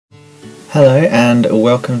Hello and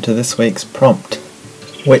welcome to this week's prompt,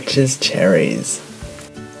 which is cherries.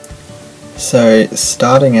 So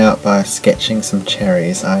starting out by sketching some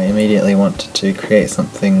cherries, I immediately wanted to create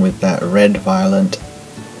something with that red violent,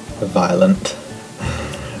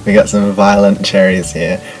 we got some violent cherries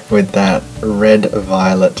here, with that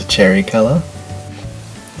red-violet cherry colour.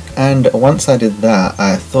 And once I did that,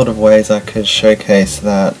 I thought of ways I could showcase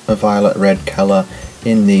that violet-red colour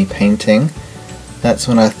in the painting. That's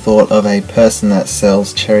when I thought of a person that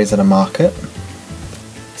sells cherries at a market.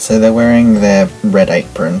 So they're wearing their red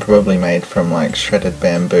apron, probably made from like shredded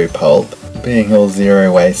bamboo pulp, being all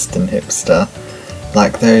zero waste and hipster.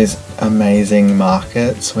 Like those amazing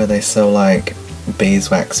markets where they sell like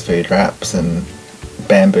beeswax food wraps and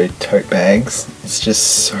bamboo tote bags. It's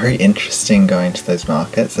just so interesting going to those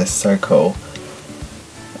markets, they're so cool.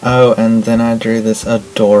 Oh, and then I drew this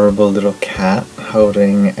adorable little cat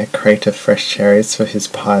holding a crate of fresh cherries for his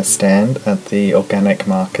pie stand at the organic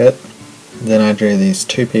market. Then I drew these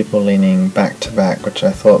two people leaning back to back, which I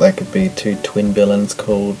thought they could be two twin villains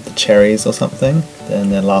called the Cherries or something. Then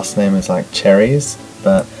their last name is like Cherries,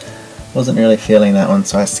 but wasn't really feeling that one,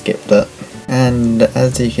 so I skipped it. And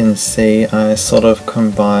as you can see, I sort of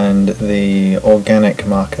combined the organic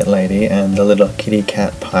market lady and the little kitty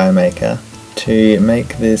cat pie maker to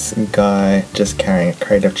make this guy just carrying a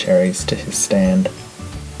crate of cherries to his stand.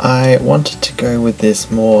 I wanted to go with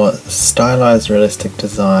this more stylized realistic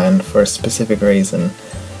design for a specific reason,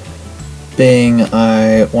 being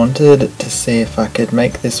I wanted to see if I could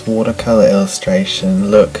make this watercolour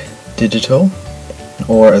illustration look digital,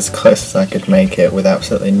 or as close as I could make it with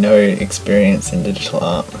absolutely no experience in digital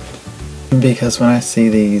art. Because when I see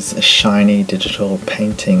these shiny digital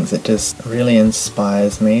paintings, it just really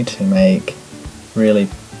inspires me to make really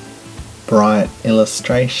bright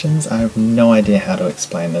illustrations. I have no idea how to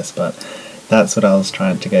explain this, but that's what I was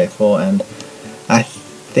trying to go for, and I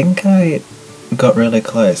think I got really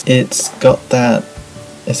close. It's got that,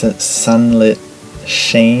 is it sunlit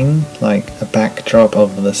sheen, like a backdrop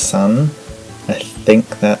of the sun? I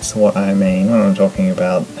think that's what I mean when I'm talking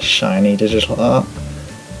about shiny digital art.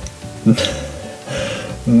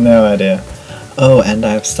 No idea. Oh, and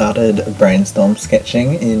I've started brainstorm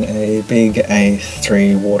sketching in a big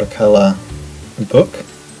A3 watercolour book,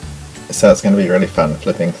 so it's going to be really fun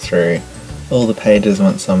flipping through all the pages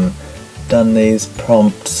once I'm done these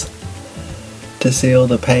prompts to see all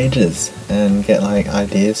the pages and get like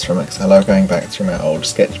ideas from it, because I love going back through my old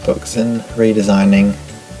sketchbooks and redesigning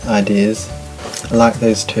ideas. I like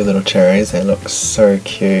those two little cherries, they look so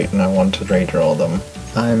cute and I want to redraw them.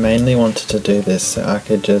 I mainly wanted to do this so I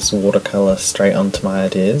could just watercolour straight onto my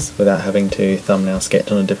ideas without having to thumbnail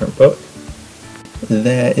sketch on a different book.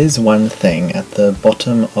 There is one thing at the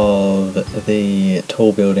bottom of the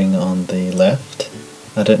tall building on the left.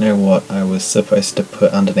 I don't know what I was supposed to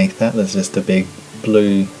put underneath that, there's just a big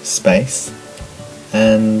blue space,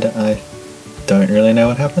 and I don't really know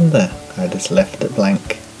what happened there. I just left it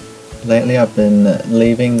blank. Lately I've been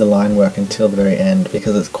leaving the line work until the very end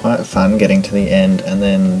because it's quite fun getting to the end and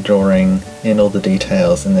then drawing in all the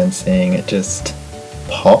details and then seeing it just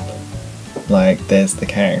pop. Like there's the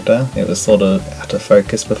character, it was sort of out of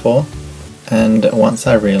focus before. And once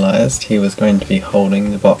I realised he was going to be holding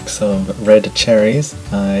the box of red cherries,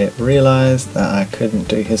 I realised that I couldn't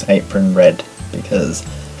do his apron red because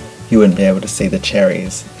you wouldn't be able to see the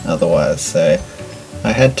cherries otherwise, so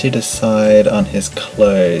I had to decide on his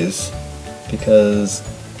clothes,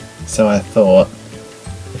 so I thought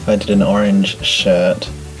if I did an orange shirt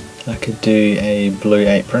I could do a blue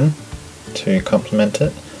apron to complement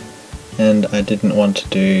it, and I didn't want to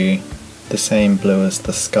do the same blue as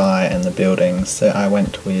the sky and the buildings, so I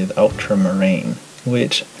went with ultramarine,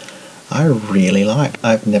 which I really like.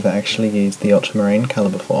 I've never actually used the ultramarine colour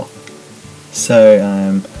before, so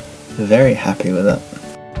I'm very happy with it.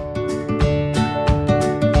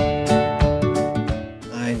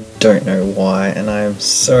 Don't know why, and I'm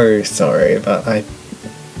so sorry, but I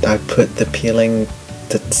put the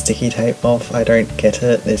sticky tape off. I don't get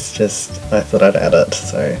it, it's just, I thought I'd add it,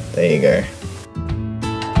 so there you go.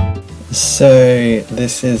 So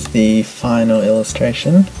this is the final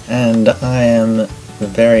illustration, and I am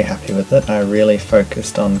very happy with it. I really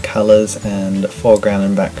focused on colours and foreground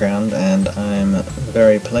and background, and I'm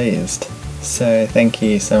very pleased. So thank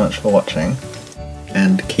you so much for watching,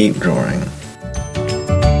 and keep drawing.